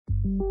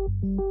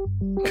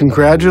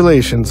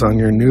Congratulations on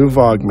your new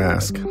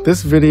Vogmask.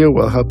 This video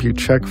will help you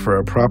check for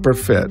a proper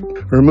fit.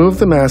 Remove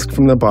the mask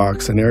from the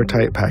box in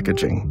airtight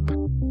packaging.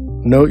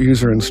 Note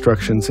user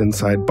instructions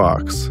inside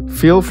box.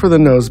 Feel for the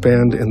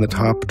noseband in the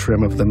top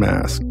trim of the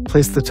mask.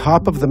 Place the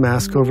top of the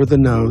mask over the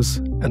nose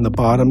and the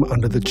bottom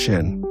under the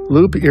chin.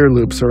 Loop ear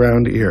loops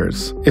around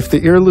ears. If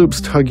the ear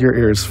loops tug your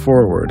ears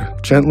forward,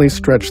 gently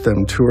stretch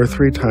them 2 or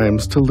 3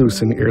 times to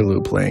loosen ear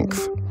loop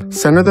length.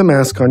 Center the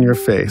mask on your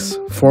face.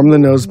 Form the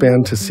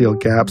noseband to seal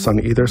gaps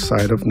on either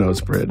side of nose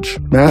bridge.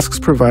 Masks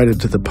provided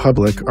to the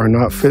public are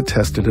not fit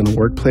tested in a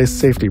workplace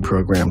safety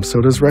program, so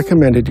it is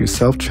recommended you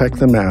self-check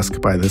the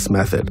mask by this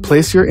method.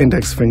 Place your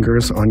index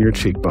fingers on your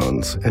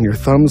cheekbones and your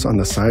thumbs on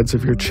the sides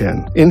of your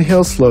chin.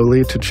 Inhale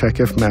slowly to check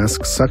if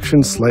mask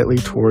suctions slightly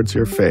towards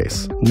your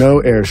face. No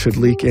air should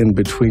leak in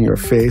between your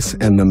face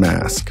and the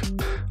mask.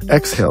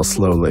 Exhale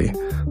slowly.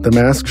 The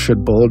mask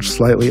should bulge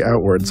slightly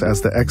outwards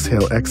as the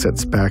exhale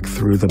exits back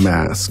through the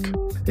mask.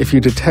 If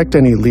you detect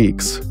any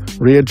leaks,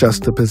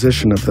 readjust the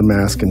position of the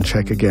mask and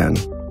check again.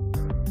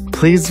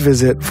 Please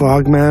visit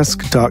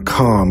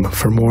vogmask.com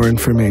for more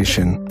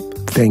information.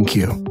 Thank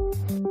you.